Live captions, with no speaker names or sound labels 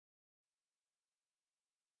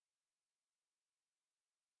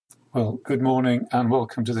Well, good morning and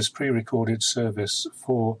welcome to this pre-recorded service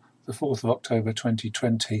for the 4th of October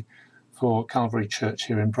 2020 for Calvary Church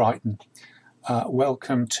here in Brighton.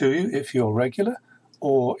 Welcome to you if you're regular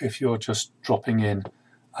or if you're just dropping in.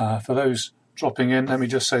 For those dropping in, let me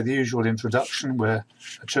just say the usual introduction. We're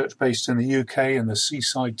a church based in the UK in the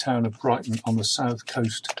seaside town of Brighton on the south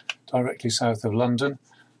coast, directly south of London.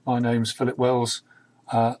 My name's Philip Wells.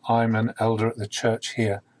 I'm an elder at the church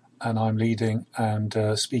here, and I'm leading and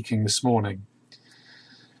speaking this morning.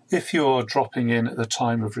 If you're dropping in at the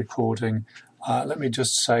time of recording, let me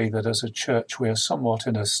just say that as a church we are somewhat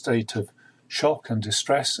in a state of shock and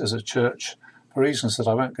distress as a church for reasons that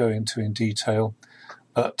I won't go into in detail,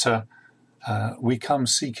 but we come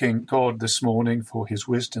seeking God this morning for his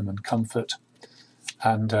wisdom and comfort,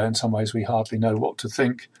 and in some ways we hardly know what to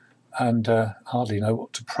think and hardly know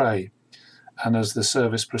what to pray. And as the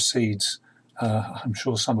service proceeds, I'm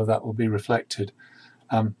sure some of that will be reflected,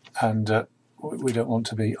 and we don't want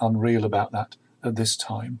to be unreal about that at this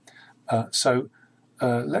time. So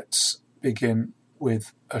let's begin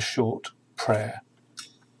with a short prayer.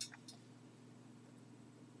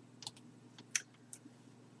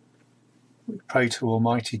 We pray to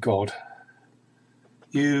Almighty God.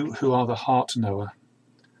 You who are the heart knower,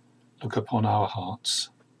 look upon our hearts.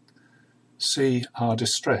 See our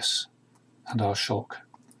distress and our shock,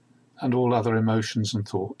 and all other emotions and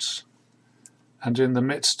thoughts. And in the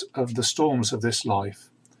midst of the storms of this life,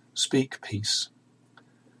 speak peace.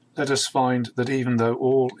 Let us find that even though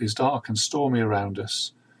all is dark and stormy around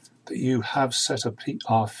us, that you have set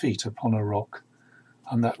our feet upon a rock,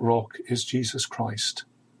 and that rock is Jesus Christ.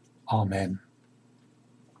 Amen.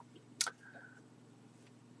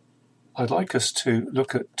 I'd like us to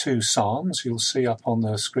look at two psalms. You'll see up on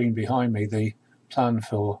the screen behind me the plan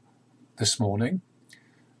for this morning.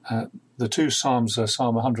 The two psalms are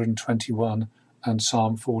Psalm 121 and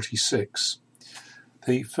Psalm 46.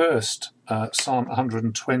 The first, Psalm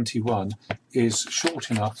 121, is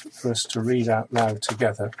short enough for us to read out loud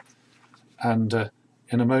together, and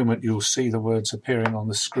in a moment you'll see the words appearing on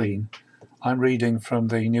the screen. I'm reading from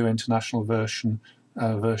the New International Version,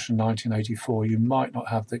 version 1984. You might not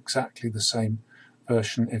have exactly the same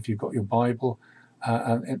version if you've got your Bible,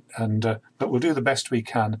 but we'll do the best we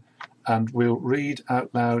can, and we'll read out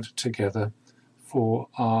loud together for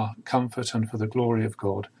our comfort and for the glory of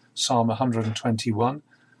God. Psalm 121,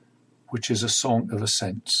 which is a song of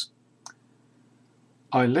ascents.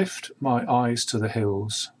 I lift my eyes to the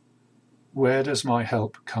hills. Where does my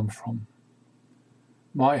help come from?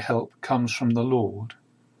 My help comes from the Lord,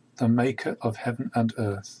 the maker of heaven and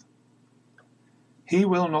earth. He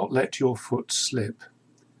will not let your foot slip.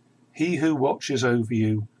 He who watches over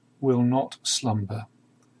you will not slumber.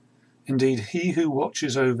 Indeed, he who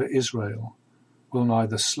watches over Israel will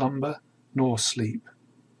neither slumber nor sleep.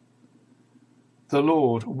 The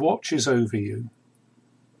Lord watches over you.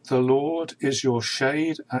 The Lord is your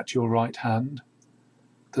shade at your right hand.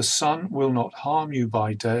 The sun will not harm you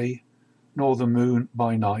by day, nor the moon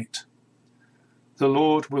by night. The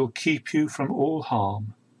Lord will keep you from all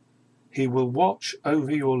harm. He will watch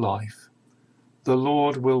over your life. The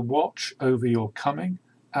Lord will watch over your coming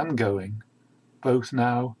and going, both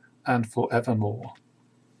now and forevermore.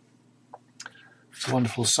 It's a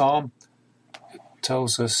wonderful psalm. It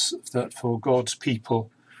tells us that for God's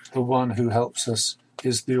people, the one who helps us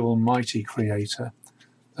is the Almighty Creator,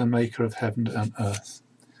 the maker of heaven and earth.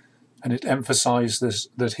 And it emphasizes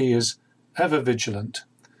that he is ever vigilant.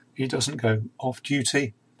 He doesn't go off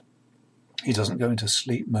duty. He doesn't go into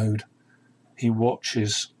sleep mode. He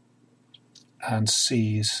watches and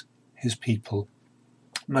sees his people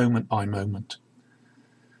moment by moment.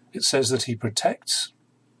 It says that he protects.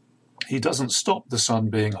 He doesn't stop the sun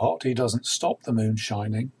being hot. He doesn't stop the moon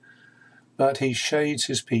shining. But he shades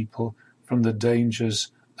his people from the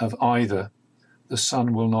dangers of either. The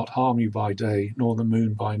sun will not harm you by day, nor the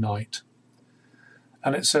moon by night.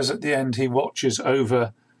 And it says at the end, he watches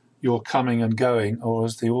over your coming and going, or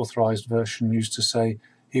as the Authorized Version used to say,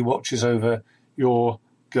 he watches over your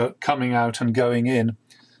coming out and going in.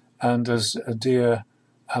 And as dear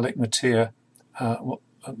Alec Matier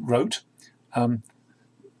wrote,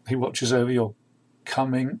 he watches over your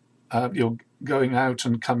coming, your going out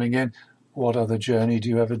and coming in. What other journey do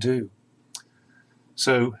you ever do?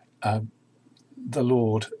 So the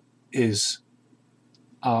Lord is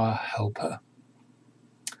our helper,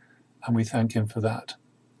 and we thank him for that.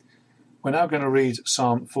 We're now going to read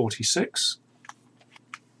Psalm 46.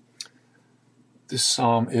 This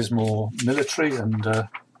psalm is more military and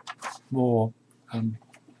more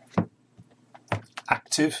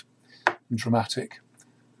active and dramatic.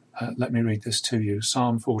 Let me read this to you.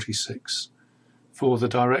 Psalm 46. For the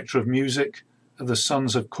director of music of the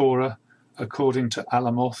sons of Korah, according to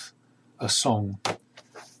Alamoth, a song.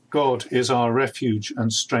 God is our refuge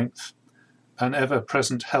and strength, an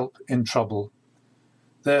ever-present help in trouble.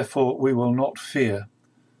 Therefore we will not fear,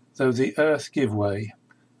 though the earth give way,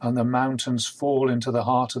 and the mountains fall into the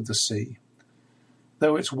heart of the sea.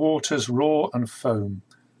 Though its waters roar and foam,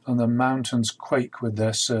 and the mountains quake with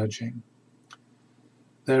their surging.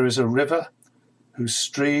 There is a river whose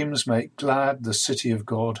streams make glad the city of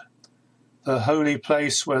God, the holy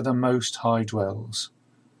place where the Most High dwells.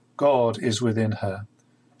 God is within her,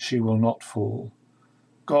 she will not fall.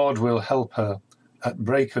 God will help her at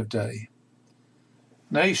break of day.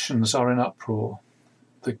 Nations are in uproar,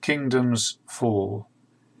 the kingdoms fall.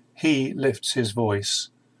 He lifts his voice,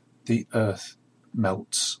 the earth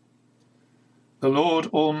melts. The Lord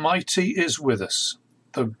Almighty is with us.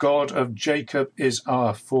 The God of Jacob is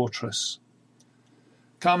our fortress.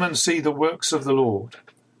 Come and see the works of the Lord,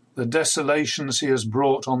 the desolations he has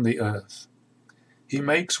brought on the earth. He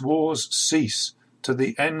makes wars cease to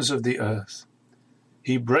the ends of the earth.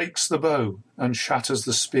 He breaks the bow and shatters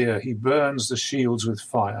the spear. He burns the shields with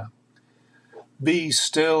fire. Be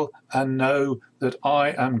still and know that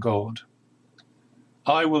I am God.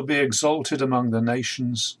 I will be exalted among the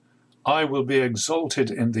nations. I will be exalted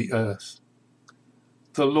in the earth.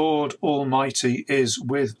 The Lord Almighty is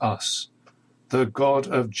with us. The God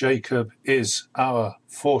of Jacob is our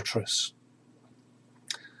fortress.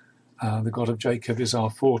 The God of Jacob is our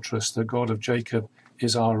fortress. The God of Jacob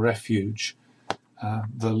is our refuge.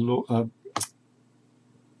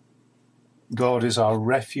 God is our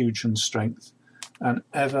refuge and strength, an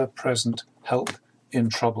ever-present help in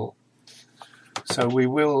trouble. So we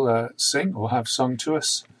will sing, or have sung to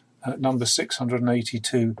us, number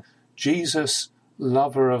 682, Jesus,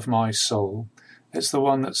 lover of my soul. It's the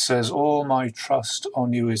one that says, all my trust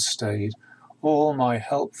on you is stayed, all my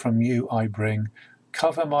help from you I bring.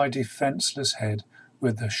 Cover my defenceless head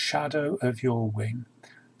with the shadow of your wing.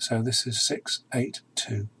 So this is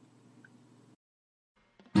 682.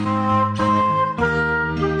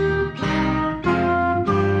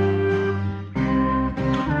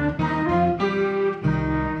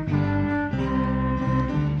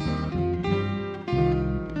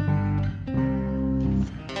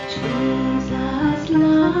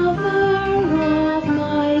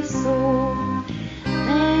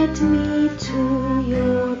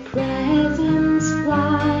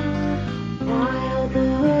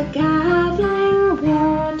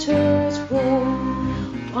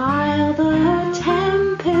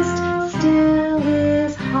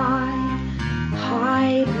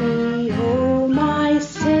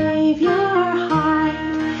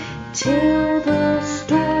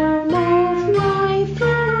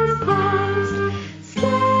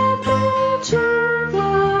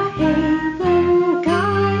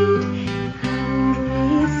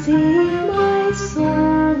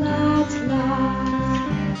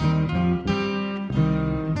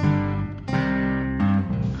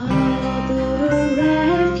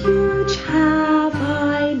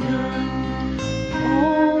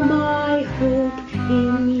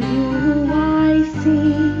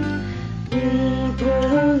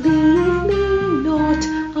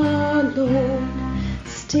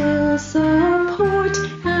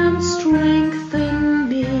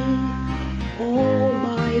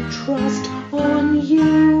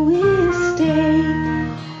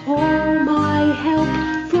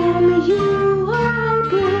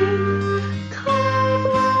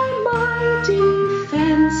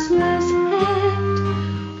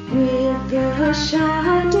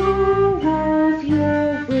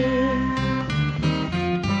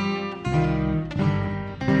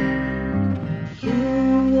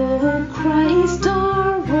 Cry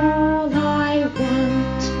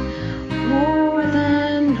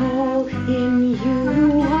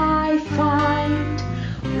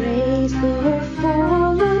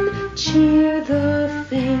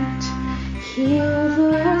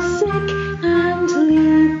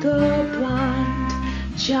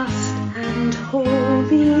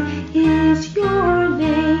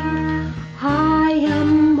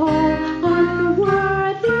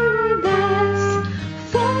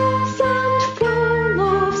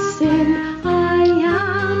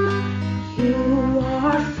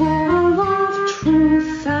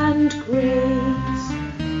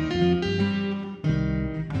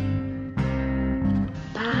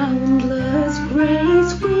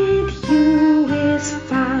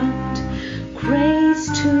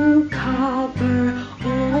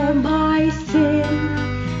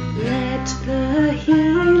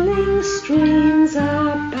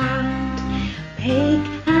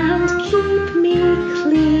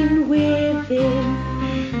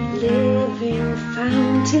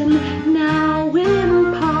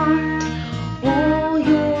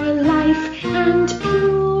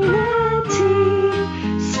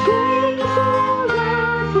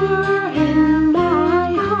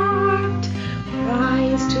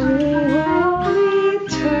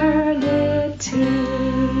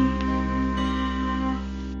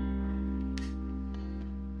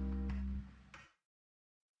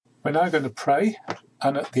We're now going to pray,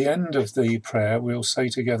 and at the end of the prayer we'll say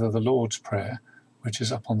together the Lord's Prayer, which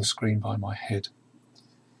is up on the screen by my head.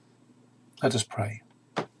 Let us pray.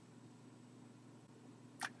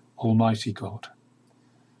 Almighty God,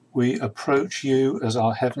 we approach you as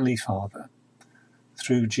our Heavenly Father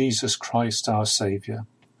through Jesus Christ our Saviour,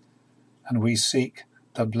 and we seek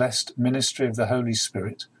the blessed ministry of the Holy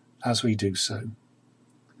Spirit as we do so.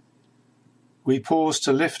 We pause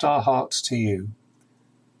to lift our hearts to you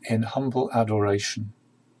in humble adoration,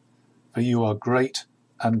 for you are great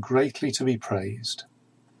and greatly to be praised.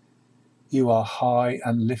 You are high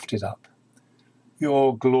and lifted up.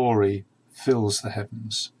 Your glory fills the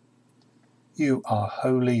heavens. You are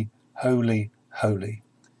holy, holy, holy,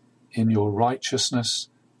 in your righteousness,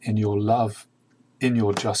 in your love, in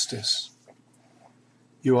your justice.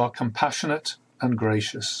 You are compassionate and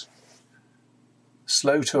gracious,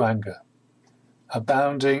 slow to anger,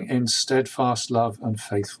 abounding in steadfast love and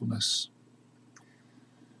faithfulness.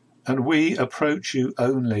 And we approach you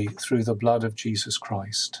only through the blood of Jesus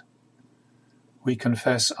Christ. We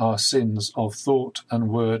confess our sins of thought and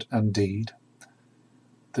word and deed,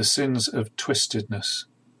 the sins of twistedness,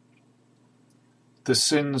 the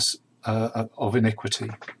sins of iniquity.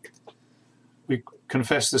 We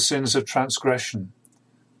confess the sins of transgression,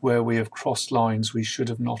 where we have crossed lines we should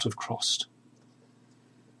have not have crossed.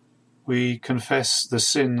 We confess the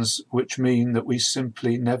sins which mean that we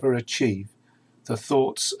simply never achieve the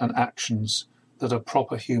thoughts and actions that a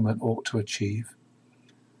proper human ought to achieve.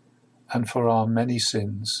 And for our many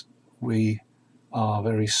sins, we are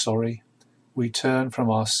very sorry. We turn from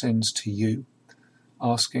our sins to you,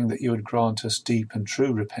 asking that you would grant us deep and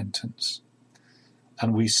true repentance.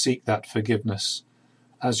 And we seek that forgiveness,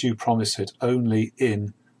 as you promise it, only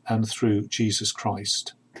in and through Jesus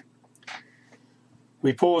Christ.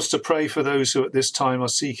 We pause to pray for those who at this time are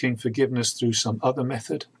seeking forgiveness through some other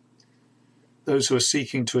method, those who are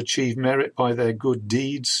seeking to achieve merit by their good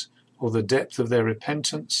deeds or the depth of their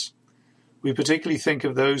repentance. We particularly think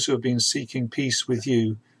of those who have been seeking peace with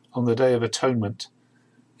you on the Day of Atonement,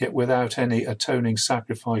 yet without any atoning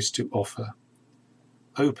sacrifice to offer.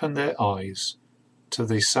 Open their eyes to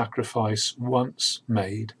the sacrifice once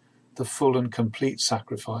made, the full and complete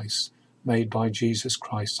sacrifice made by Jesus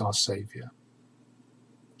Christ our Saviour.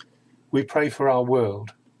 We pray for our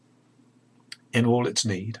world in all its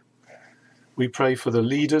need. We pray for the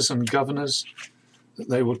leaders and governors, that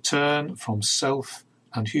they will turn from self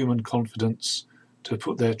and human confidence to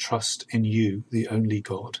put their trust in you, the only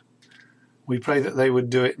God. We pray that they would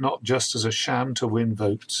do it not just as a sham to win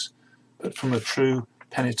votes, but from a true,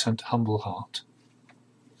 penitent, humble heart.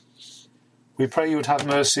 We pray you would have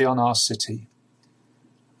mercy on our city,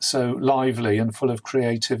 so lively and full of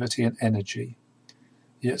creativity and energy,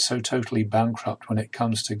 yet so totally bankrupt when it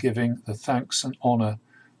comes to giving the thanks and honour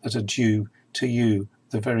that are due to you,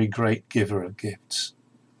 the very great giver of gifts.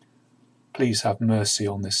 Please have mercy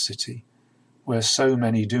on this city, where so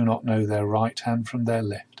many do not know their right hand from their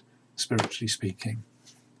left, spiritually speaking.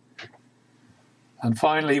 And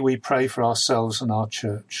finally, we pray for ourselves and our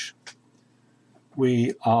church.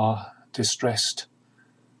 We are distressed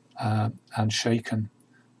and shaken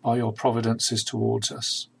by your providences towards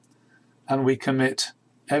us, and we commit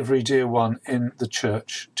every dear one in the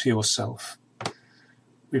church to yourself.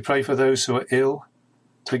 We pray for those who are ill,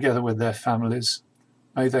 together with their families.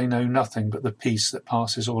 May they know nothing but the peace that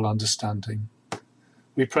passes all understanding.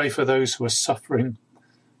 We pray for those who are suffering.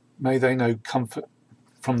 May they know comfort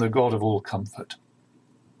from the God of all comfort.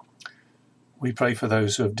 We pray for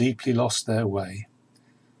those who have deeply lost their way.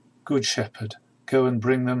 Good Shepherd, go and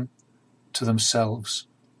bring them to themselves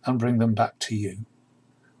and bring them back to you.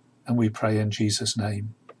 And we pray in Jesus'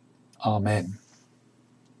 name. Amen.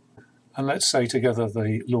 And let's say together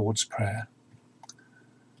the Lord's Prayer.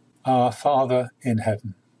 Our Father in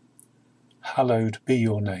heaven, hallowed be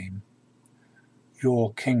your name.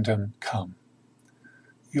 Your kingdom come.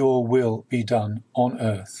 Your will be done on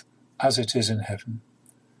earth as it is in heaven.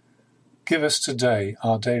 Give us today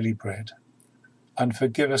our daily bread, and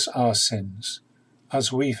forgive us our sins,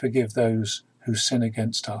 as we forgive those who sin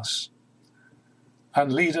against us.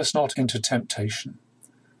 And lead us not into temptation,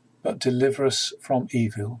 but deliver us from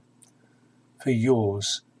evil. For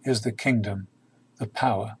yours is the kingdom, the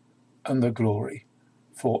power, and the glory,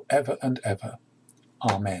 for ever and ever.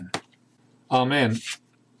 Amen. Amen.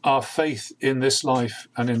 Our faith in this life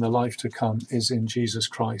and in the life to come is in Jesus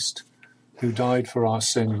Christ, who died for our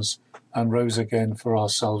sins and rose again for our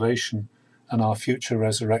salvation and our future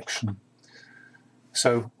resurrection.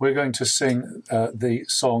 So we're going to sing the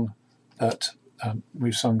song that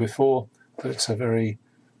we've sung before, but it's a very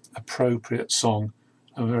appropriate song,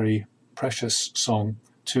 a very precious song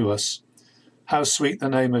to us. How sweet the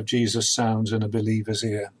name of Jesus sounds in a believer's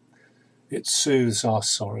ear. It soothes our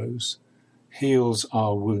sorrows, heals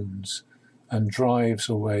our wounds, and drives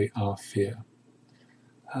away our fear.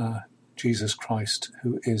 Jesus Christ,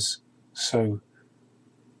 who is so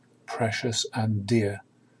precious and dear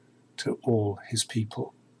to all his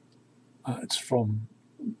people. It's from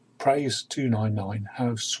Praise 299,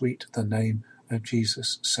 How Sweet the Name of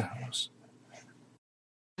Jesus Sounds.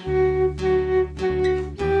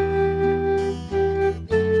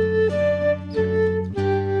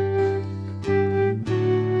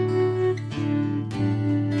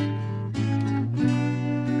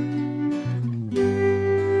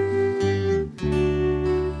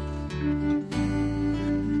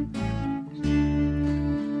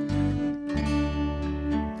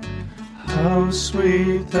 How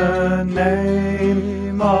sweet the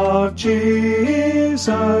name of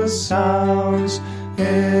Jesus sounds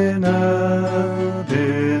in a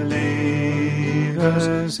believer's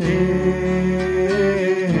ear.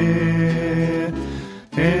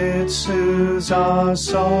 It soothes our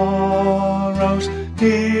sorrows,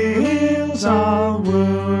 heals our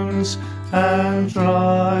wounds, and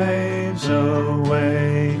drives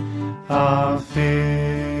away our fear.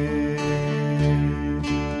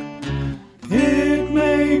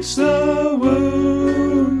 Makes the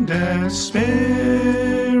wounded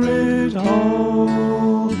spirit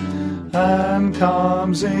whole, and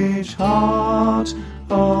calms each heart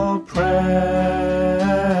oppressed.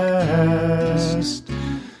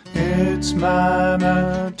 It's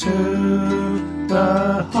manna to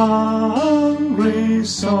the hungry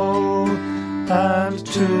soul, and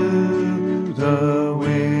to the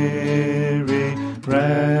weary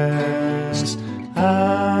rest,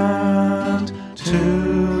 and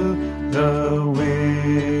to the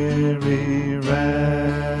weary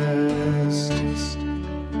rest.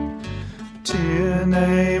 Dear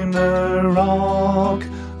name, the rock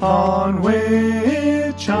on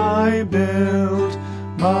which I build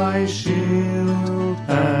my shield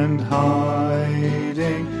and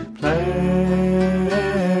hiding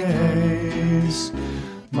place,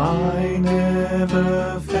 my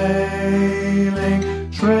never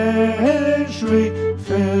failing treasury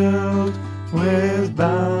filled with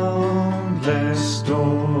boundless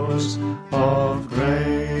stores of grace.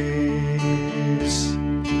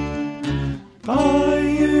 By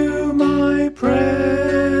you my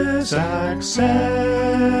prayers acceptance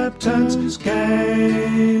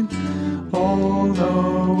gain,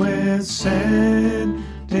 although with sin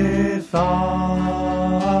defiled.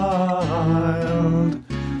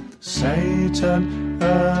 Satan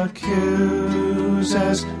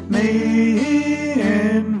accuses me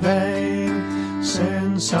in vain,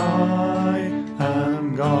 since I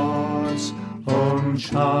am God's own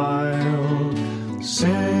child.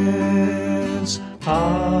 Since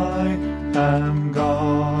I am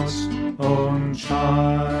God's own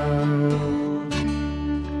child.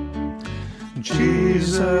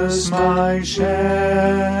 Jesus, my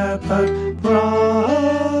shepherd,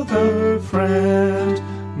 brother, friend,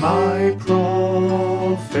 my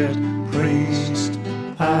prophet, priest,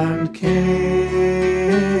 and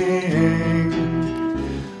king,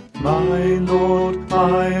 my Lord,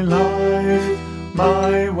 my life,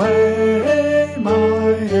 my way,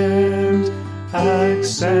 my end,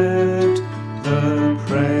 accept the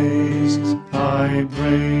praise I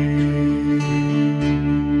bring.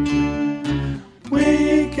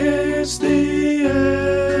 Weak is the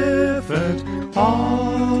effort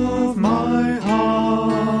of my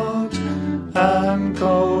heart, and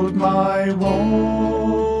cold my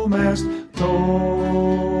warmest thought.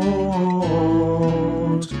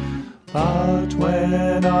 But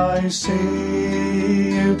when I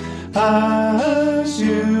see you as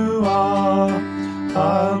you are,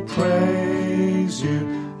 I'll praise you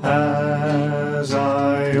as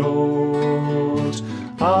I ought.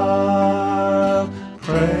 I'll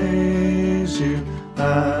praise you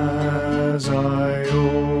as I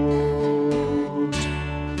ought.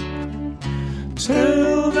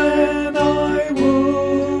 Till then I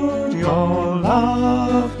would your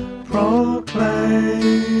love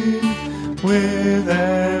proclaim with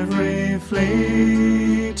every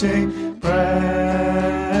fleeting breath,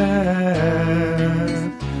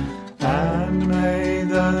 and may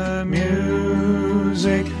the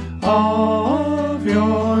music of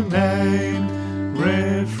your name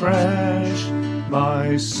refresh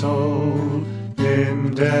my soul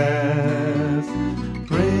in death.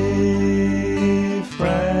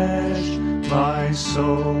 Refresh my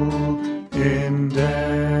soul in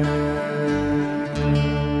death.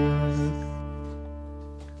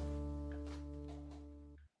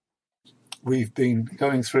 We've been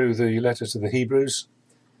going through the letter to the Hebrews,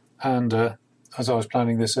 And as I was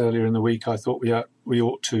planning this earlier in the week, I thought we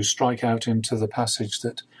ought to strike out into the passage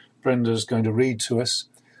that Brenda's going to read to us.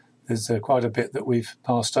 There's quite a bit that we've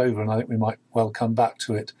passed over, and I think we might well come back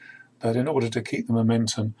to it. But in order to keep the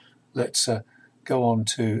momentum, let's go on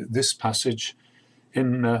to this passage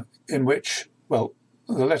in which, well,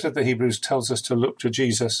 the letter of the Hebrews tells us to look to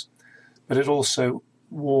Jesus, but it also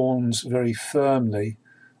warns very firmly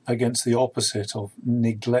against the opposite of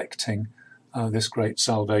neglecting this great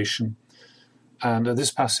salvation. And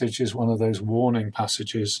this passage is one of those warning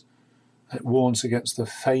passages. It warns against the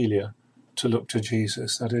failure to look to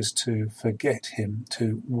Jesus, that is, to forget him,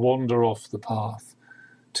 to wander off the path,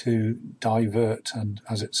 to divert, and,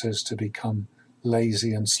 as it says, to become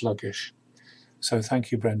lazy and sluggish. So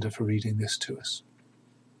thank you, Brenda, for reading this to us.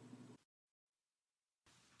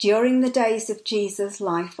 During the days of Jesus'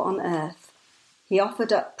 life on earth, he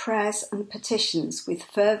offered up prayers and petitions with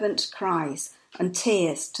fervent cries and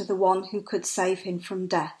tears to the one who could save him from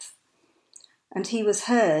death. And he was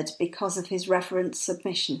heard because of his reverent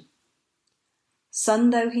submission. Son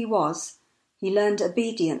though he was, he learned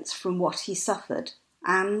obedience from what he suffered,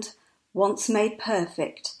 and, once made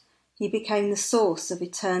perfect, he became the source of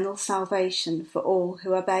eternal salvation for all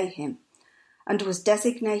who obey him, and was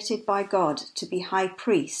designated by God to be high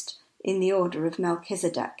priest in the order of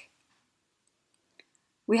Melchizedek.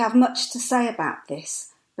 We have much to say about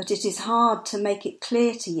this, but it is hard to make it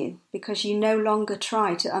clear to you because you no longer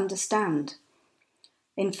try to understand.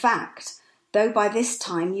 In fact, though by this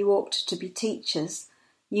time you ought to be teachers,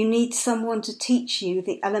 you need someone to teach you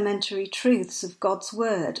the elementary truths of God's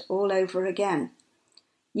word all over again.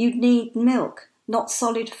 You need milk, not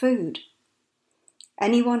solid food.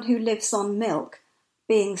 Anyone who lives on milk,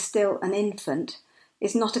 being still an infant,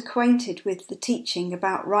 is not acquainted with the teaching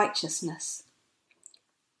about righteousness.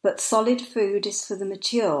 But solid food is for the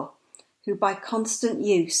mature, who by constant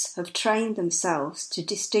use have trained themselves to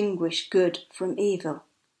distinguish good from evil.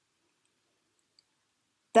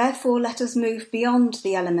 Therefore, let us move beyond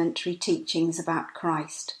the elementary teachings about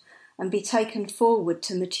Christ and be taken forward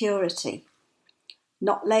to maturity,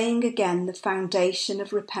 not laying again the foundation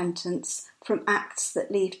of repentance from acts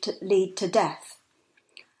that lead to death,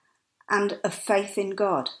 and of faith in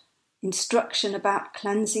God, instruction about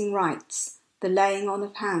cleansing rites, the laying on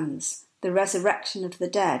of hands, the resurrection of the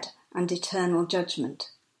dead, and eternal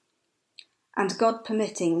judgment. And God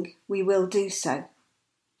permitting, we will do so.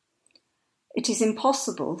 It is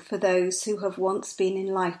impossible for those who have once been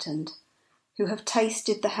enlightened, who have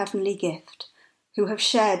tasted the heavenly gift, who have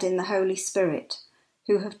shared in the Holy Spirit,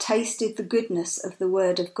 who have tasted the goodness of the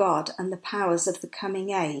Word of God and the powers of the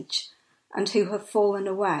coming age, and who have fallen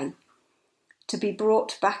away, to be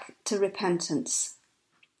brought back to repentance.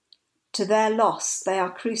 To their loss, they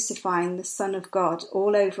are crucifying the Son of God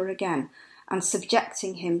all over again and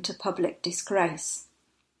subjecting him to public disgrace.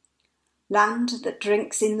 Land that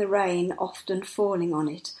drinks in the rain often falling on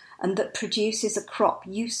it, and that produces a crop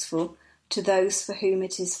useful to those for whom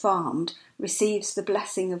it is farmed, receives the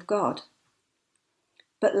blessing of God.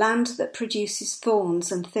 But land that produces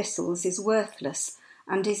thorns and thistles is worthless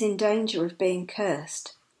and is in danger of being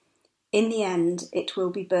cursed. In the end, it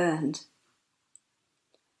will be burned.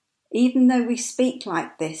 Even though we speak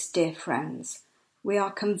like this, dear friends, we are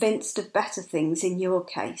convinced of better things in your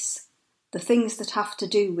case, the things that have to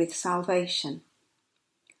do with salvation.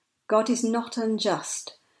 God is not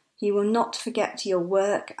unjust. He will not forget your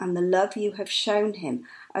work and the love you have shown him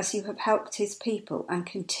as you have helped his people and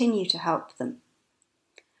continue to help them.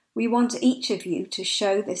 We want each of you to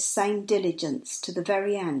show this same diligence to the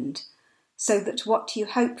very end, so that what you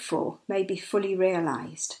hope for may be fully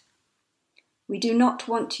realised. We do not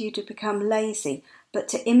want you to become lazy, but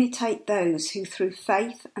to imitate those who through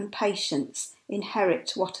faith and patience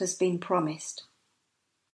inherit what has been promised.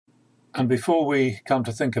 And before we come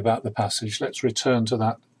to think about the passage, let's return to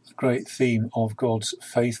that great theme of God's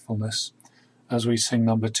faithfulness as we sing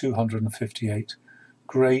number 258.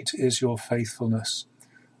 Great is your faithfulness,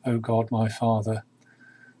 O God my Father.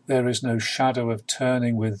 There is no shadow of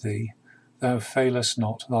turning with thee. Thou failest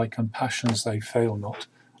not, thy compassions they fail not.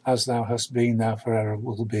 As thou hast been, thou forever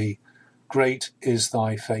will be. Great is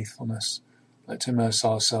thy faithfulness. Let's immerse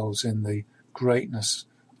ourselves in the greatness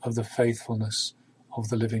of the faithfulness of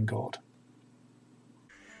the living God.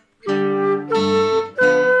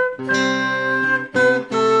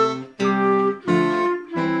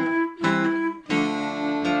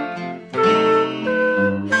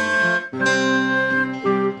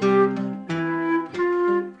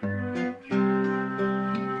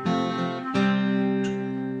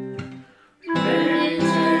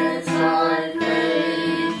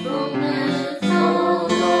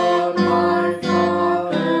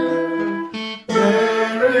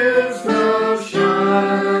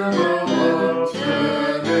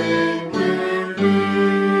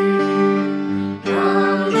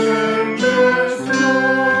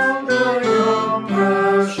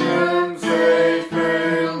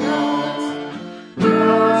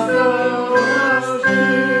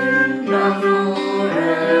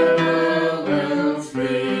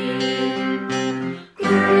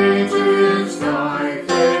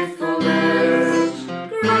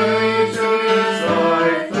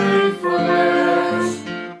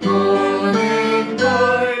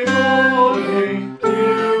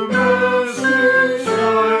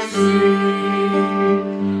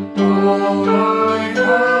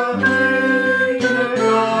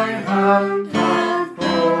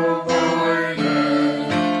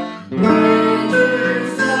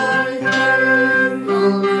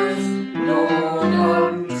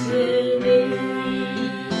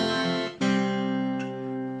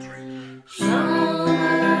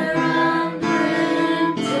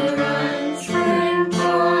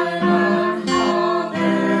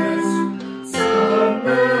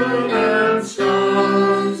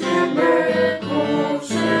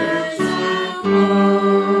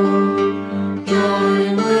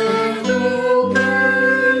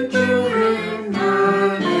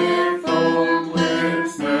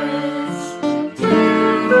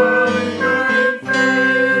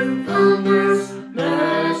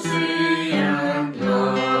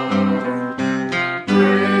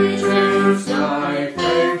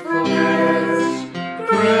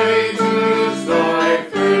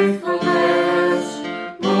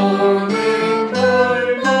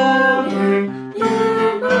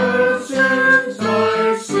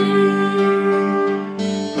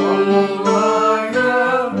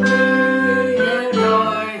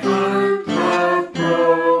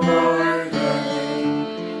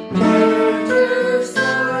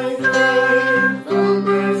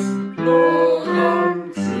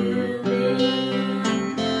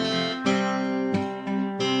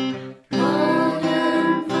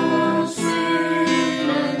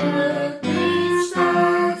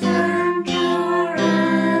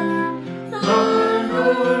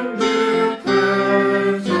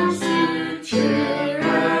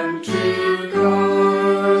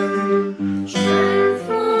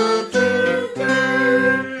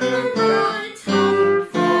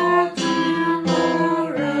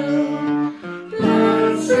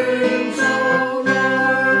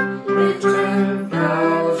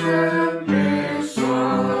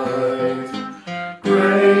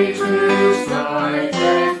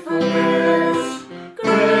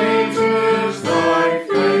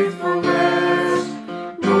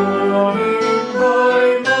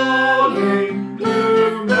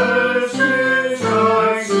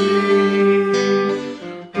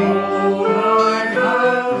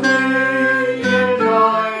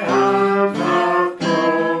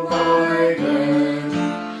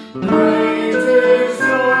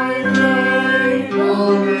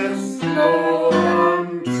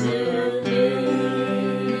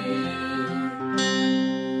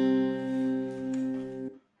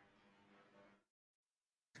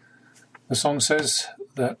 The song says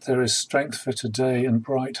that there is strength for today and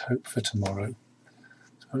bright hope for tomorrow.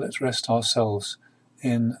 So let's rest ourselves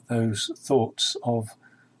in those thoughts of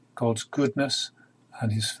God's goodness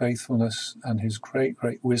and his faithfulness and his great,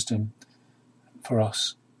 great wisdom for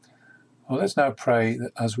us. Well, let's now pray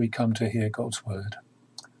that as we come to hear God's word.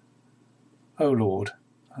 O Lord,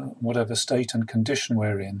 whatever state and condition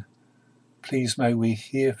we're in, please may we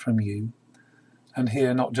hear from you, and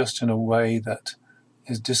hear not just in a way that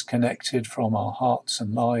is disconnected from our hearts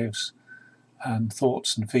and lives and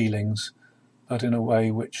thoughts and feelings, but in a way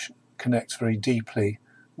which connects very deeply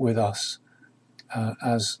with us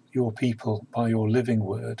as your people by your living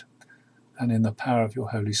word and in the power of your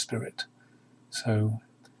Holy Spirit. So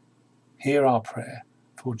hear our prayer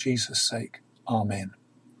for Jesus' sake. Amen.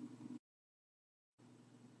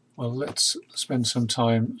 Well, let's spend some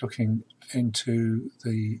time looking into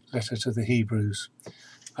the letter to the Hebrews.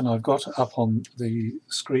 And I've got up on the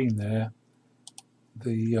screen there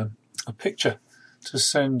a picture to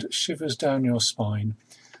send shivers down your spine.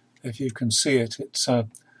 If you can see it, it's a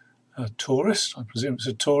tourist, I presume it's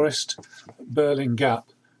a tourist, Berlin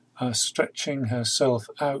Gap, stretching herself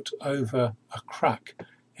out over a crack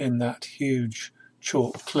in that huge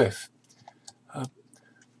chalk cliff.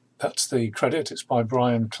 That's the credit. It's by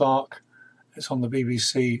Brian Clark. It's on the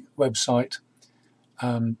BBC website.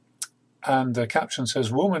 And the caption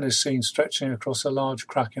says, "Woman is seen stretching across a large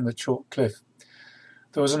crack in the chalk cliff."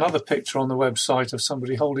 There was another picture on the website of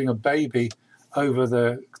somebody holding a baby over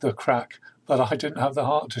the crack, but I didn't have the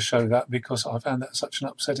heart to show that because I found that such an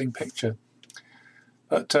upsetting picture.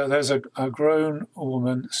 But there's a grown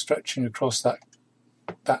woman stretching across that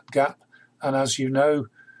gap. And as you know,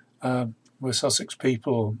 we're Sussex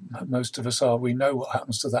people, most of us are, we know what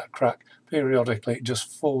happens to that crack. Periodically it just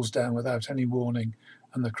falls down without any warning,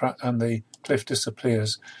 and the cliff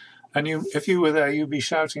disappears. And if you were there, you'd be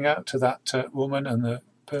shouting out to that woman and the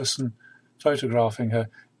person photographing her,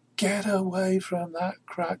 "Get away from that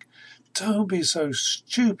crack. Don't be so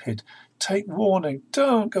stupid. Take warning.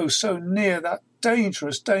 Don't go so near that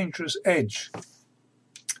dangerous, dangerous edge."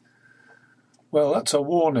 Well, that's a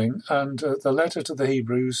warning, and the letter to the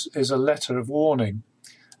Hebrews is a letter of warning.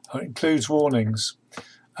 It includes warnings.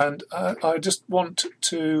 And I just want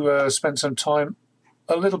to spend some time,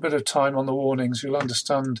 a little bit of time on the warnings. You'll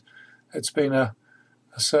understand it's been a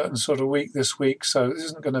certain sort of week this week, so this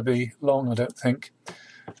isn't going to be long, I don't think.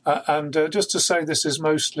 And just to say, this is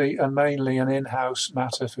mostly and mainly an in-house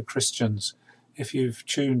matter for Christians. If you've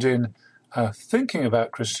tuned in thinking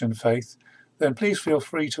about Christian faith, then please feel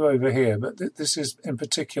free to overhear. But this is in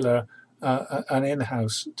particular an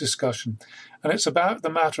in-house discussion. And it's about the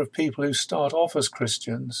matter of people who start off as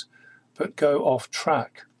Christians but go off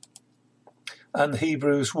track. And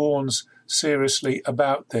Hebrews warns seriously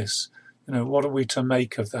about this. You know, what are we to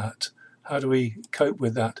make of that? How do we cope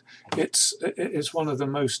with that? It's one of the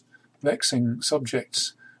most vexing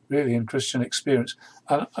subjects, really, in Christian experience.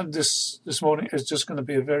 And this morning is just going to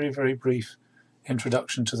be a very, very brief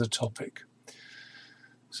introduction to the topic.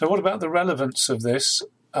 So what about the relevance of this?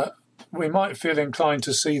 We might feel inclined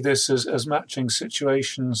to see this as matching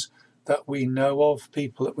situations that we know of,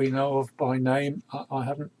 people that we know of by name. I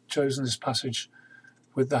haven't chosen this passage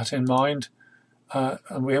with that in mind.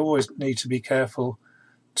 And we always need to be careful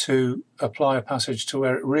to apply a passage to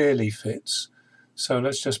where it really fits. So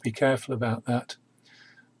let's just be careful about that.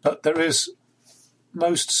 But there is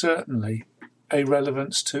most certainly a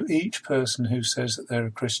relevance to each person who says that they're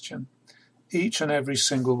a Christian. Each and every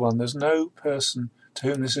single one. There's no person to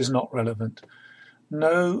whom this is not relevant.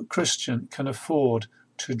 No Christian can afford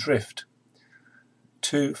to drift,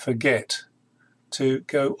 to forget, to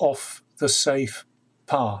go off the safe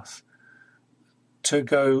path, to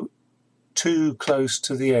go too close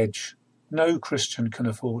to the edge. No Christian can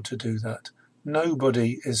afford to do that.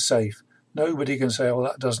 Nobody is safe. Nobody can say, "Oh,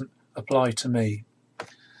 that doesn't apply to me."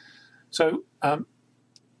 So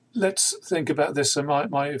let's think about this. So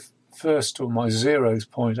my first, or my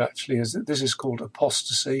 0th point actually, is that this is called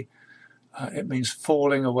apostasy. It means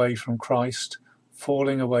falling away from Christ,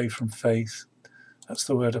 falling away from faith. That's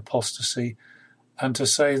the word apostasy. And to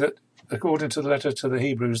say that, according to the letter to the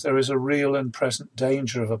Hebrews, there is a real and present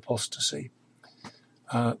danger of apostasy.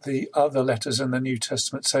 The other letters in the New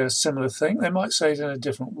Testament say a similar thing. They might say it in a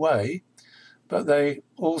different way, but they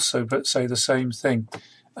also say the same thing.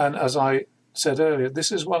 And as I said earlier,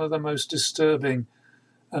 this is one of the most disturbing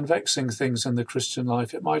and vexing things in the Christian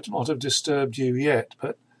life. It might not have disturbed you yet,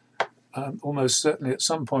 but almost certainly at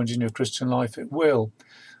some point in your Christian life it will,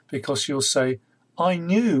 because you'll say, "I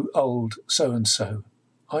knew old so-and-so.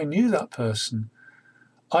 I knew that person.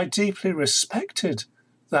 I deeply respected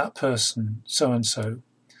that person, so-and-so.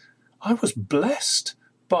 I was blessed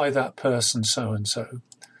by that person so-and-so.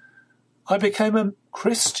 I became a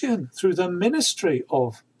Christian through the ministry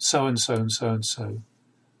of so-and-so and so-and-so.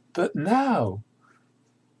 But now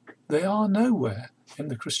they are nowhere in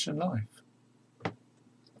the Christian life.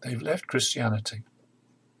 They've left Christianity.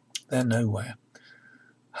 They're nowhere.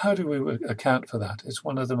 How do we account for that? It's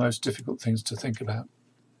one of the most difficult things to think about.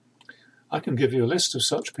 I can give you a list of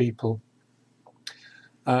such people.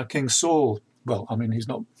 King Saul, well, I mean, he's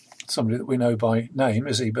not somebody that we know by name,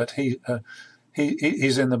 is he? But he's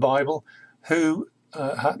in the Bible, who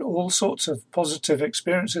had all sorts of positive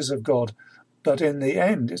experiences of God. But in the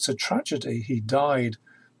end, it's a tragedy. He died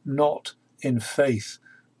not in faith,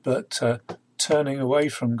 but turning away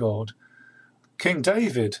from God. King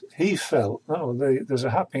David, he felt, there's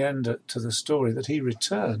a happy end to the story, that he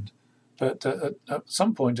returned. But at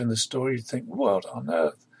some point in the story, you'd think, what on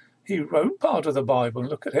earth? He wrote part of the Bible,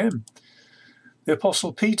 look at him. The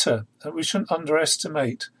Apostle Peter, we shouldn't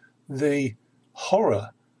underestimate the horror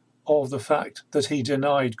of the fact that he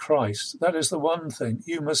denied Christ. That is the one thing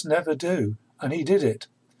you must never do, and he did it.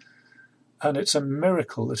 And it's a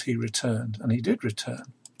miracle that he returned, and he did return.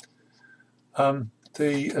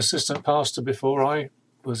 The assistant pastor before I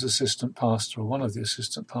was assistant pastor, or one of the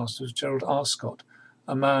assistant pastors, Gerald Arscott,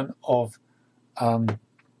 a man of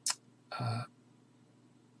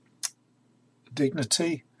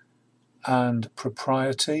dignity and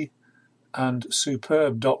propriety and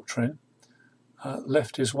superb doctrine,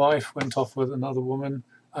 left his wife, went off with another woman,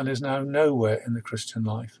 and is now nowhere in the Christian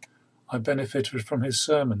life. I benefited from his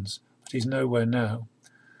sermons, but he's nowhere now.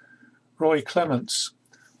 Roy Clements,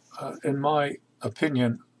 in my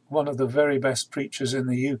opinion, one of the very best preachers in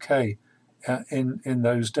the UK in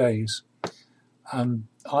those days. And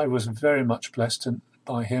I was very much blessed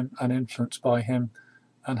by him and influenced by him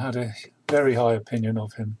and had a very high opinion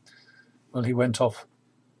of him. Well, he went off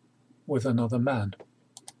with another man.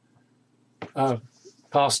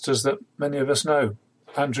 Pastors that many of us know.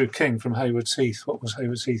 Andrew King from Haywards Heath. What was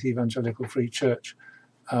Haywards Heath Evangelical Free Church?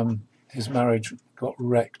 His marriage got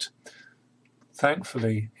wrecked.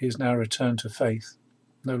 Thankfully, he's now returned to faith,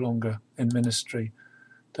 no longer in ministry.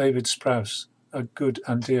 David Sprouse, a good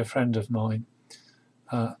and dear friend of mine,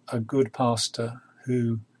 a good pastor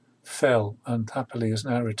who fell and happily has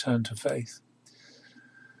now returned to faith.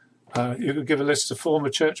 You could give a list of former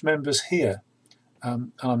church members here.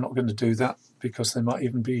 And I'm not going to do that because they might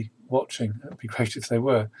even be watching. It would be great if they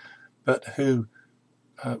were. But who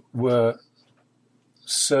were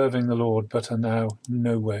serving the Lord but are now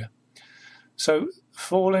nowhere. So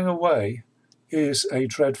falling away is a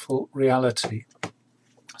dreadful reality.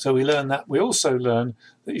 So we learn that. We also learn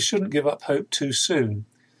that you shouldn't give up hope too soon,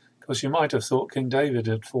 because you might have thought King David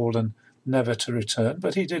had fallen never to return,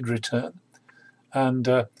 but he did return. And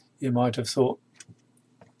you might have thought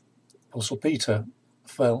Apostle Peter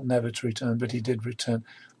fell never to return, but he did return.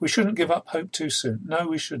 We shouldn't give up hope too soon. No,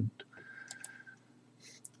 we shouldn't.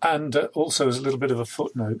 And also, as a little bit of a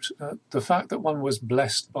footnote, the fact that one was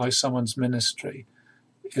blessed by someone's ministry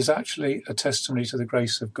is actually a testimony to the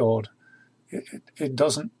grace of God. It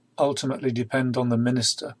doesn't ultimately depend on the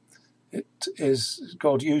minister. It is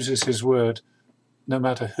God uses his word no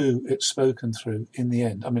matter who it's spoken through in the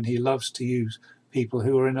end. I mean, he loves to use people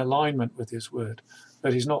who are in alignment with his word,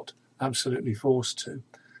 but he's not absolutely forced to.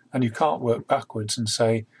 And you can't work backwards and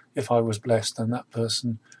say, if I was blessed, then that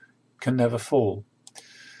person can never fall.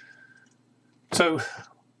 So,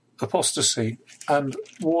 apostasy and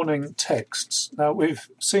warning texts. Now, we've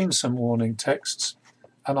seen some warning texts,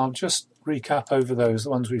 and I'll just recap over those,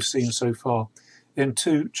 the ones we've seen so far. In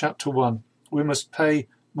chapter 1, we must pay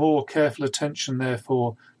more careful attention,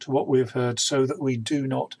 therefore, to what we have heard, so that we do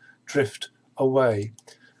not drift away.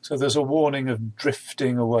 So there's a warning of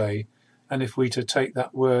drifting away. And if we to take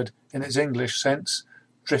that word in its English sense,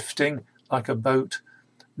 drifting like a boat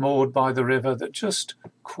moored by the river that just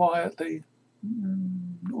quietly,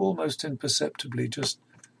 almost imperceptibly, just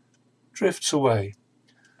drifts away,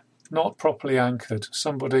 not properly anchored.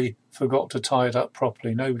 Somebody forgot to tie it up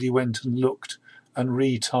properly. Nobody went and looked and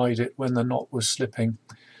re-tied it when the knot was slipping,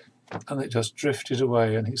 and it just drifted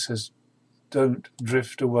away. And he says, don't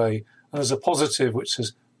drift away. And there's a positive which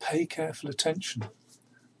says, pay careful attention.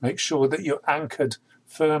 Make sure that you're anchored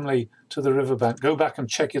firmly to the riverbank. Go back and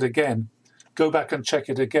check it again. Go back and check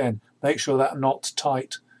it again. Make sure that knot's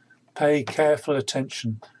tight. Pay careful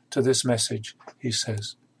attention to this message, he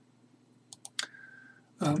says.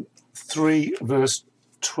 3 verse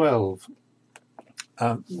 12.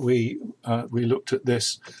 We looked at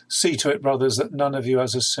this. See to it, brothers, that none of you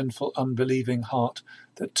has a sinful, unbelieving heart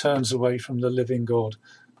that turns away from the living God,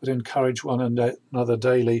 but encourage one another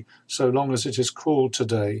daily, so long as it is called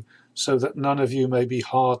today, so that none of you may be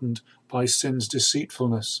hardened by sin's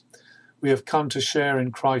deceitfulness. We have come to share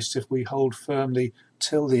in Christ if we hold firmly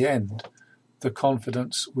till the end the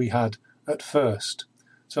confidence we had at first.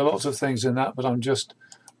 So lots of things in that, but I'm just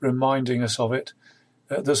reminding us of it.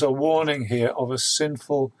 There's a warning here of a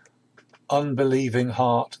sinful, unbelieving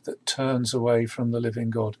heart that turns away from the living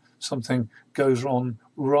God. Something goes on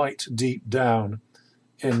right deep down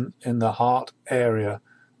in the heart area,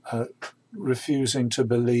 refusing to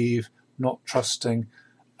believe, not trusting,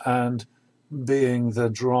 and being the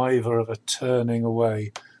driver of a turning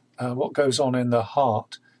away. What goes on in the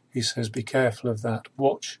heart, he says, be careful of that.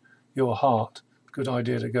 Watch your heart. Good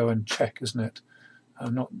idea to go and check, isn't it?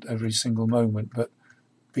 Not every single moment, but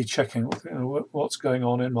be checking what's going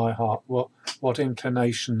on in my heart. What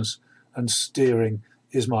inclinations and steering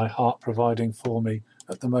is my heart providing for me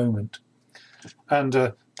at the moment? And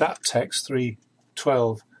that text,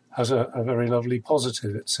 3:12, has a very lovely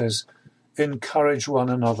positive. It says, encourage one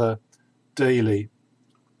another daily.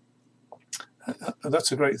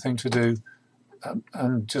 That's a great thing to do.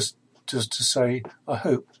 And just to say, I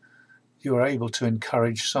hope you are able to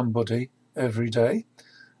encourage somebody every day.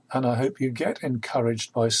 And I hope you get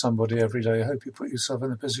encouraged by somebody every day. I hope you put yourself in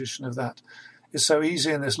the position of that. It's so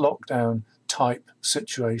easy in this lockdown type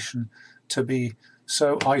situation to be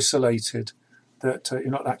so isolated that you're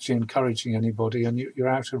not actually encouraging anybody and you're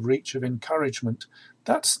out of reach of encouragement.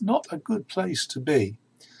 That's not a good place to be.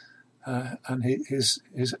 And his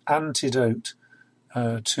antidote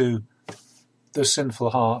to the sinful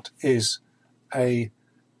heart is a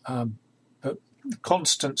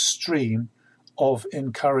constant stream of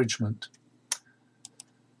encouragement.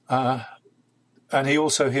 And he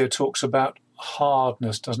also here talks about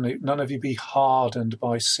hardness, doesn't he? None of you be hardened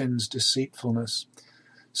by sin's deceitfulness.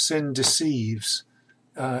 Sin deceives.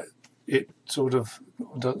 It sort of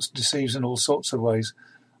deceives in all sorts of ways.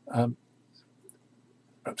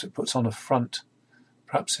 Perhaps it puts on a front.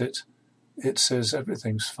 Perhaps it says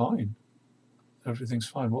everything's fine. Everything's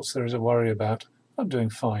fine. What's there to worry about? I'm doing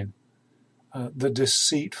fine. The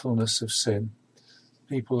deceitfulness of sin.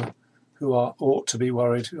 People who ought to be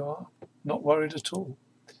worried, who are not worried at all.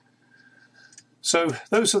 So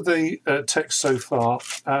those are the texts so far,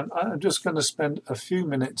 and I'm just going to spend a few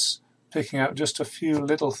minutes picking out just a few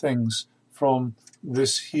little things from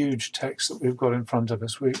this huge text that we've got in front of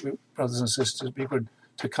us. We brothers and sisters, be good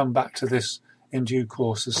to come back to this in due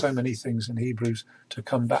course. There's so many things in Hebrews to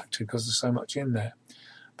come back to because there's so much in there.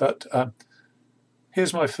 But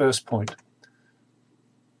here's my first point.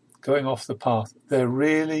 Going off the path, there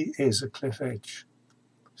really is a cliff edge.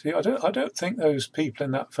 See, I don't think those people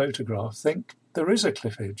in that photograph think there is a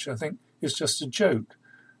cliff edge. I think it's just a joke.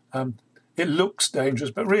 It looks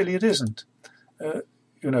dangerous, but really it isn't.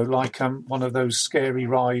 Like one of those scary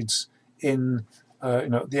rides in,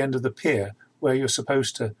 at the end of the pier where you're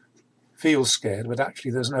supposed to feel scared, but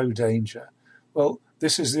actually there's no danger. Well,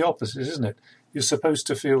 this is the opposite, isn't it? You're supposed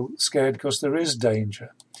to feel scared because there is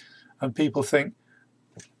danger. And people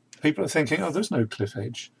are thinking, oh, there's no cliff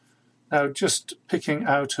edge. Now, just picking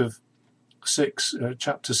out of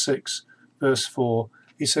chapter 6, verse 4,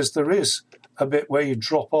 he says there is a bit where you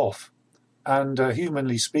drop off. And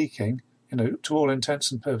humanly speaking, to all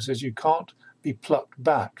intents and purposes, you can't be plucked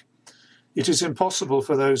back. It is impossible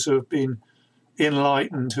for those who have been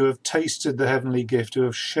enlightened, who have tasted the heavenly gift, who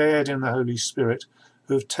have shared in the Holy Spirit,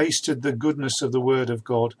 who have tasted the goodness of the Word of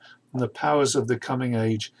God and the powers of the coming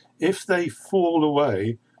age, if they fall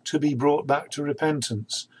away, to be brought back to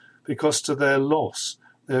repentance, because to their loss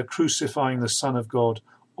they're crucifying the Son of God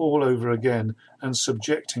all over again and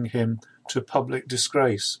subjecting him to public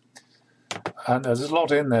disgrace. And there's a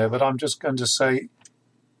lot in there, but I'm just going to say,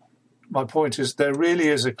 my point is there really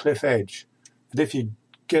is a cliff edge. And if you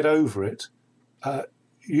get over it,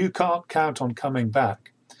 you can't count on coming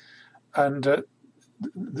back. And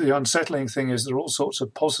the unsettling thing is there are all sorts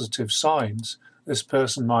of positive signs this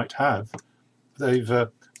person might have. They've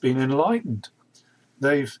been enlightened.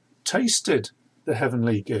 They've tasted the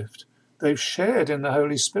heavenly gift. They've shared in the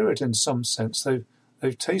Holy Spirit in some sense.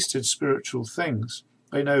 They've tasted spiritual things.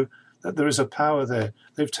 They know that there is a power there.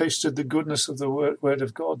 They've tasted the goodness of the word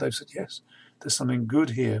of God. They've said, yes, there's something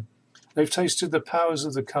good here. They've tasted the powers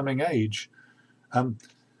of the coming age.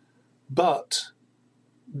 But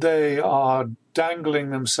they are dangling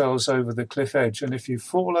themselves over the cliff edge. And if you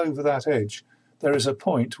fall over that edge, there is a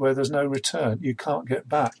point where there's no return. You can't get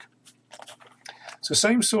back. It's the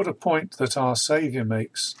same sort of point that our Saviour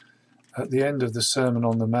makes at the end of the Sermon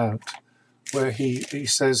on the Mount, where he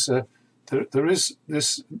says there is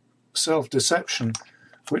this self-deception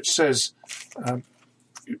which says,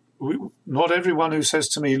 not everyone who says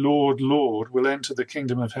to me, Lord, Lord, will enter the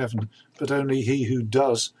kingdom of heaven, but only he who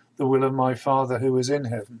does the will of my Father who is in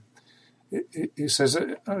heaven. He says,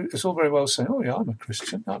 it's all very well saying, oh yeah, I'm a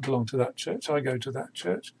Christian, I belong to that church, I go to that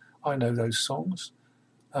church, I know those songs,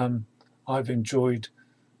 I've enjoyed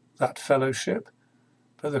that fellowship.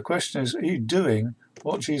 But the question is, are you doing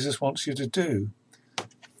what Jesus wants you to do?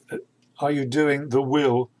 Are you doing the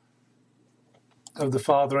will of the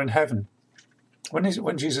Father in heaven?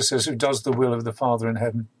 When Jesus says, who does the will of the Father in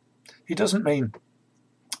heaven, he doesn't mean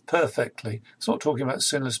perfectly. It's not talking about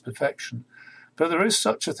sinless perfection. But there is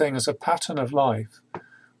such a thing as a pattern of life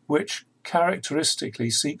which characteristically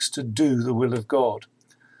seeks to do the will of God.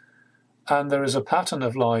 And there is a pattern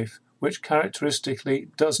of life which characteristically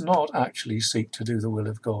does not actually seek to do the will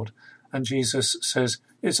of God. And Jesus says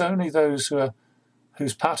it's only those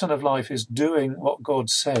whose pattern of life is doing what God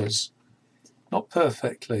says, not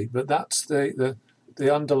perfectly, but that's the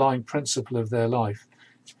underlying principle of their life.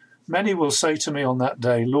 Many will say to me on that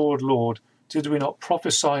day, Lord, Lord, did we not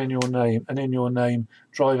prophesy in your name, and in your name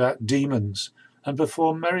drive out demons, and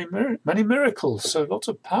perform many miracles? So lots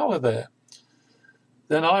of power there.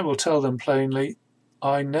 Then I will tell them plainly,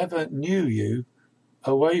 I never knew you.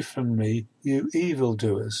 Away from me, you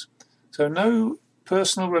evildoers. So no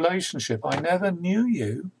personal relationship. I never knew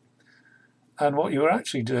you. And what you were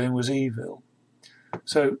actually doing was evil.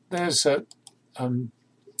 So there's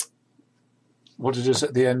what it is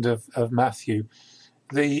at the end of Matthew.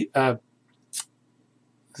 The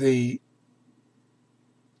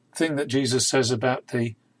thing that Jesus says about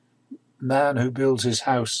the man who builds his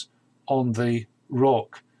house on the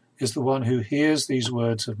rock is the one who hears these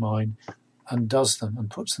words of mine and does them and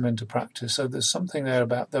puts them into practice. So there's something there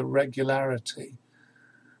about the regularity,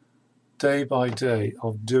 day by day,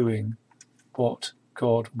 of doing what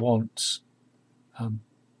God wants.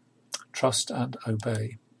 Trust and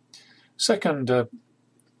obey. Second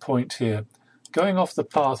point here, going off the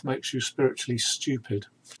path makes you spiritually stupid.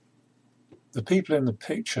 The people in the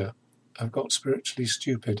picture have got spiritually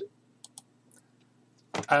stupid.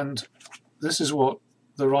 And this is what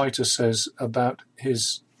the writer says about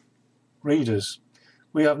his readers.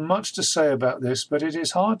 We have much to say about this, but it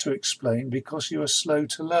is hard to explain because you are slow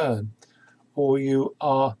to learn, or you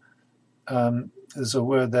are, there's a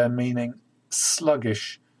word there meaning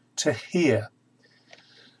sluggish to hear.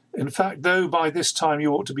 In fact, though by this time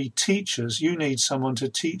you ought to be teachers, you need someone to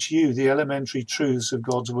teach you the elementary truths of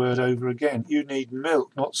God's word over again. You need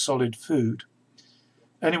milk, not solid food.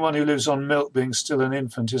 Anyone who lives on milk, being still an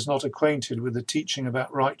infant, is not acquainted with the teaching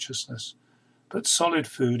about righteousness. But solid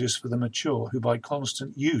food is for the mature, who by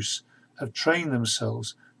constant use have trained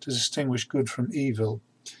themselves to distinguish good from evil.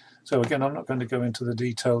 So again, I'm not going to go into the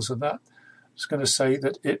details of that. I'm just going to say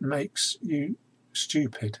that it makes you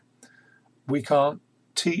stupid. We can't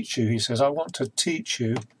teach you, he says. I want to teach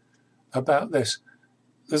you about this.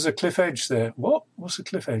 There's a cliff edge there. What? What's a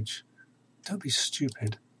cliff edge? Don't be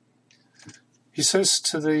stupid. He says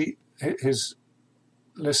to his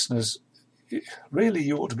listeners, really,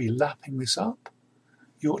 you ought to be lapping this up.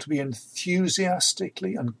 You ought to be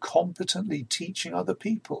enthusiastically and competently teaching other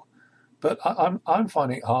people. But I'm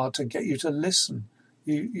finding it hard to get you to listen.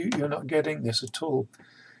 You're not getting this at all.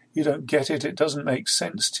 You don't get it. It doesn't make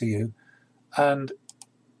sense to you. And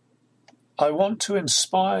I want to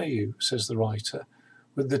inspire you, says the writer,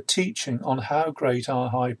 with the teaching on how great our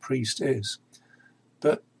high priest is.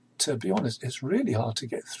 But to be honest, it's really hard to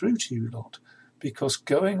get through to you lot, because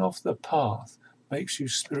going off the path makes you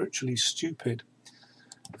spiritually stupid.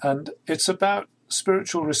 And it's about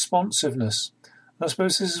spiritual responsiveness. And I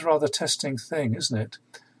suppose this is a rather testing thing, isn't it?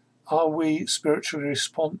 Are we spiritually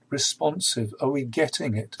responsive? Are we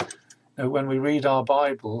getting it? You know, when we read our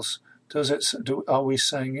Bibles, are we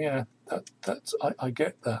saying, yeah, I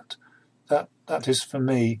get that. That is for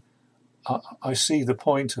me. I see the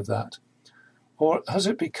point of that. Or has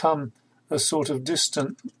it become a sort of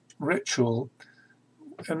distant ritual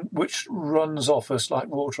which runs off us like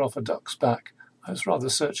water off a duck's back? That's a rather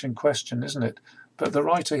searching question, isn't it? But the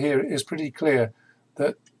writer here is pretty clear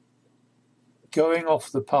that going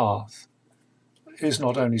off the path is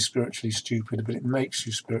not only spiritually stupid, but it makes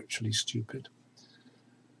you spiritually stupid.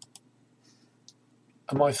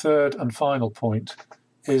 And my third and final point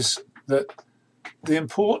is that the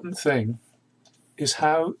important thing is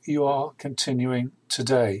how you are continuing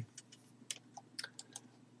today.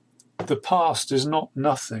 The past is not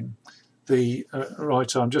nothing. The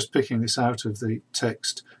writer, I'm just picking this out of the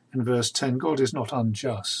text in verse 10, God is not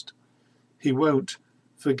unjust. He won't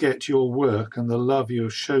forget your work and the love you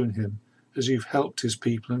have shown him as you've helped his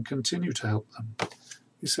people and continue to help them.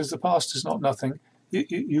 He says the past is not nothing.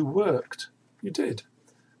 You worked. You did.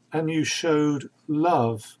 and you showed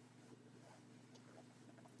love,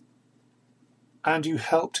 and you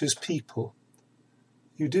helped his people.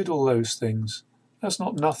 You did all those things. That's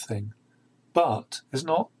not nothing, but it's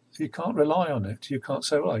not. You can't rely on it. You can't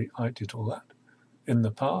say, well, I did all that in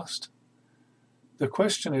the past. The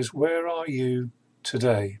question is, where are you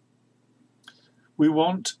today? We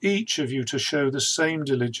want each of you to show the same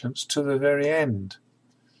diligence to the very end,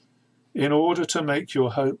 in order to make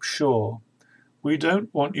your hope sure. We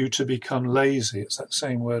don't want you to become lazy, it's that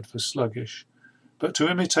same word for sluggish, but to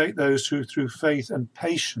imitate those who through faith and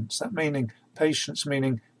patience, that meaning patience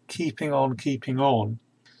meaning keeping on,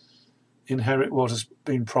 inherit what has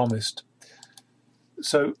been promised.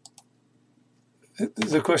 So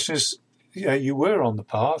the question is, yeah, you were on the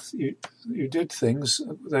path, you did things,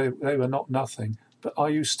 they were not nothing, but are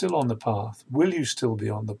you still on the path? Will you still be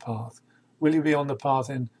on the path? Will you be on the path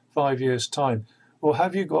in 5 years' time? Or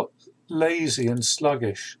have you got lazy and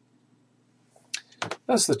sluggish?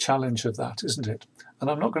 That's the challenge of that, isn't it? And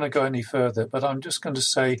I'm not going to go any further, but I'm just going to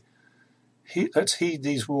say, let's heed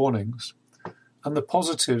these warnings. And the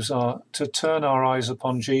positives are to turn our eyes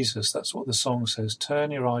upon Jesus. That's what the song says.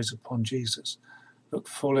 Turn your eyes upon Jesus. Look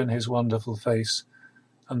full in his wonderful face,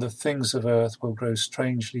 and the things of earth will grow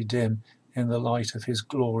strangely dim in the light of his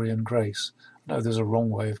glory and grace. I know there's a wrong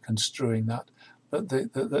way of construing that, but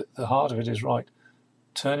the heart of it is right.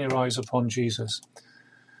 Turn your eyes upon Jesus.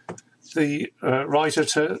 The writer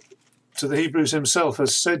to the Hebrews himself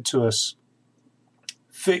has said to us,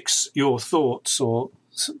 fix your thoughts, or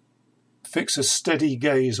fix a steady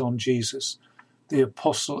gaze on Jesus, the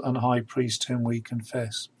apostle and high priest whom we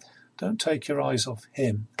confess. Don't take your eyes off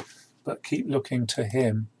him, but keep looking to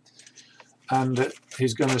him. And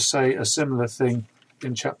he's going to say a similar thing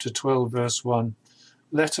in chapter 12, verse 1.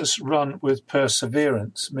 Let us run with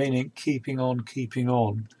perseverance, meaning keeping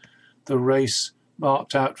on, the race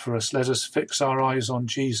marked out for us. Let us fix our eyes on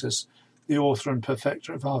Jesus, the author and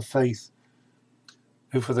perfecter of our faith,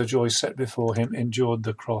 who for the joy set before him endured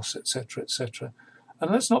the cross, etc., etc.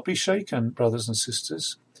 And let's not be shaken, brothers and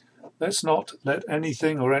sisters. Let's not let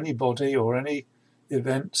anything or anybody or any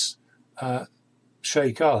events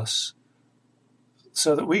shake us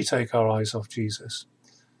so that we take our eyes off Jesus.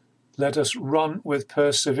 Let us run with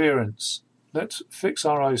perseverance. Let's fix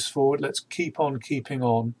our eyes forward. Let's keep on keeping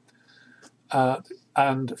on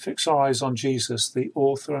and fix our eyes on Jesus, the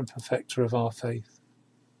author and perfecter of our faith.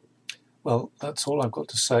 Well, that's all I've got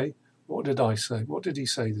to say. What did I say? What did he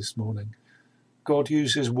say this morning? God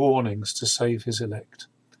uses warnings to save his elect.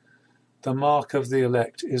 The mark of the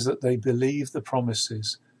elect is that they believe the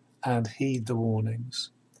promises and heed the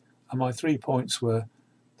warnings. And my 3 points were,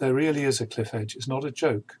 there really is a cliff edge. It's not a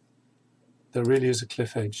joke. There really is a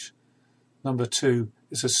cliff edge. Number 2,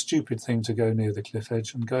 it's a stupid thing to go near the cliff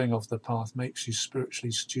edge, and going off the path makes you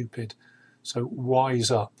spiritually stupid. So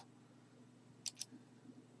wise up.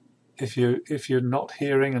 If you're not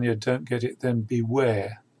hearing and you don't get it, then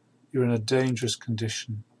beware. You're in a dangerous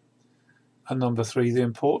condition. And number 3, the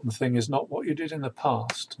important thing is not what you did in the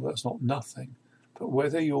past. That's not nothing. But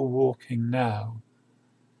whether you're walking now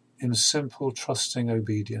in simple, trusting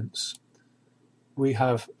obedience. We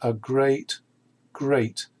have a great,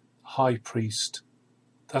 great high priest.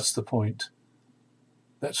 That's the point.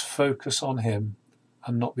 Let's focus on him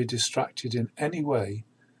and not be distracted in any way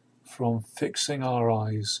from fixing our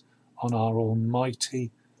eyes on our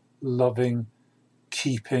almighty, loving,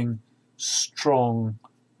 keeping, strong,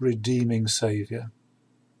 redeeming Saviour.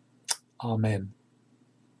 Amen.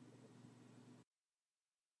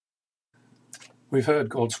 We've heard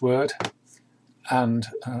God's word, and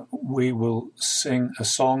we will sing a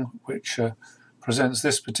song which presents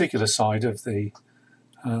this particular side of the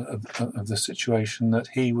situation, that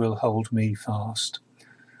he will hold me fast.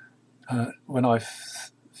 When I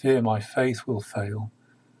fear my faith will fail,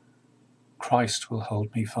 Christ will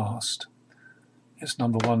hold me fast. It's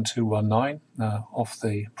number 1219 off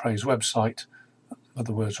the Praise website.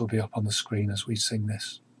 Other words will be up on the screen as we sing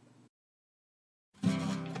this.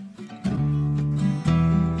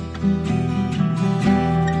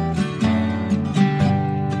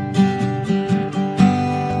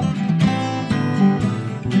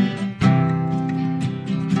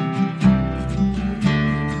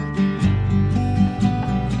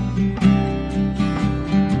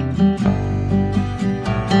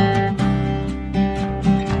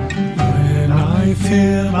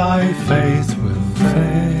 Fear my faith will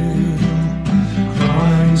fail,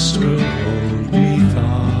 Christ will hold me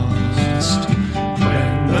fast.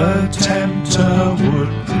 When the tempter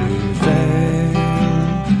would prevail,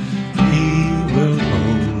 he will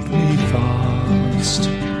hold me fast.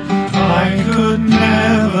 I could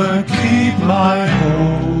never keep my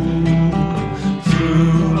hold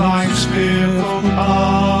fearful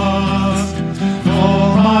path,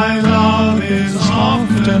 for my love is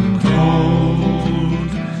often cold.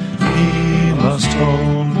 He must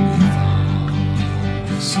hold me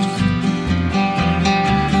fast.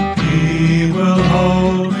 He will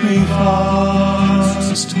hold me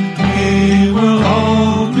fast. He will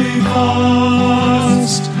hold me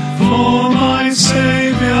fast, for my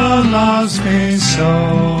Saviour loves me so.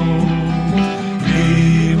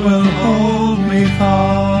 He will hold me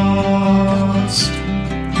fast.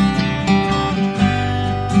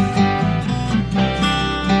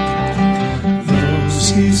 Those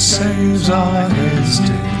he saves are his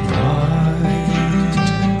delight.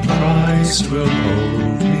 Christ will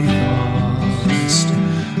hold me fast,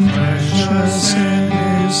 precious in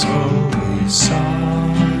his holy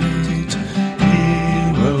sight. He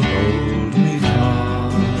will hold me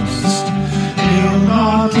fast. He'll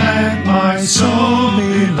not let my soul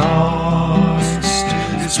be lost.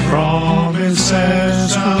 His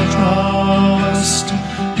promises I'll trust,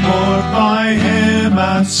 bought by him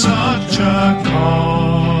at such a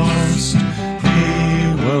cost.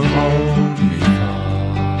 He will hold me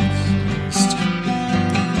fast.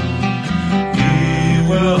 He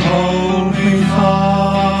will hold me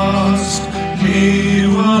fast. He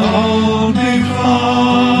will hold me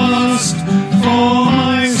fast, for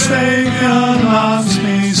my Saviour loves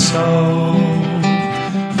me so.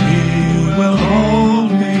 He will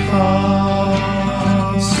hold me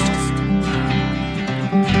fast.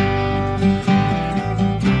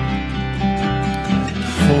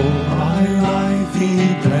 For my life he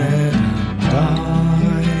bled and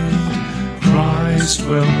died. Christ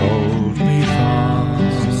will hold me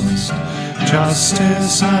fast.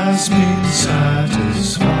 Justice has been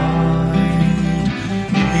satisfied.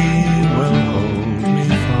 He will hold me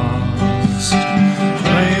fast.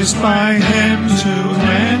 Raised by him to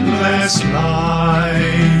endless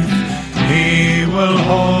life, he will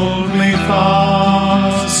hold me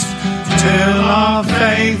fast, till our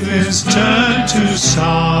faith is turned to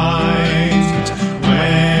sight,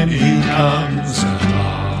 when he comes at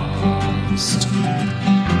last.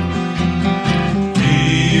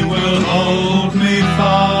 He will hold me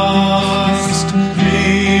fast.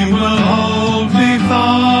 He will hold me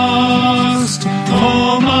fast,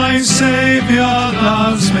 for my Saviour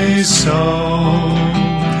loves me so.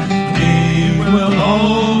 He will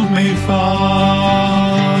hold me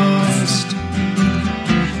fast.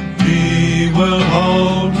 He will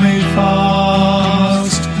hold me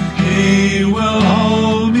fast. He will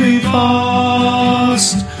hold me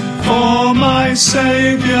fast, for my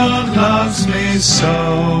Saviour loves me so.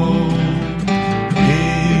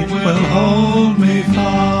 He will hold me fast.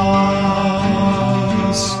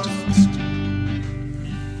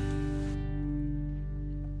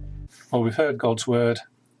 Well, we've heard God's word,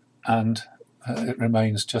 and it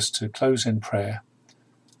remains just to close in prayer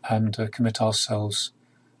and commit ourselves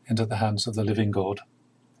into the hands of the living God.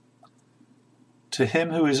 To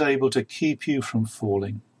him who is able to keep you from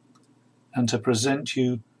falling and to present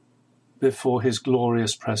you before his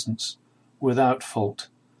glorious presence without fault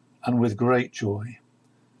and with great joy,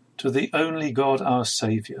 to the only God our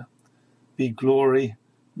Saviour, be glory,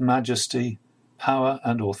 majesty, power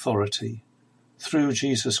and authority through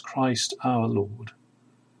Jesus Christ our Lord,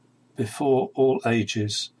 before all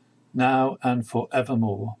ages, now and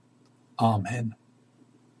forevermore. Amen.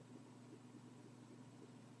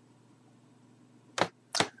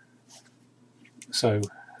 So,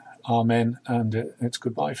 amen, and it's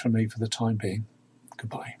goodbye from me for the time being.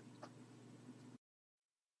 Goodbye.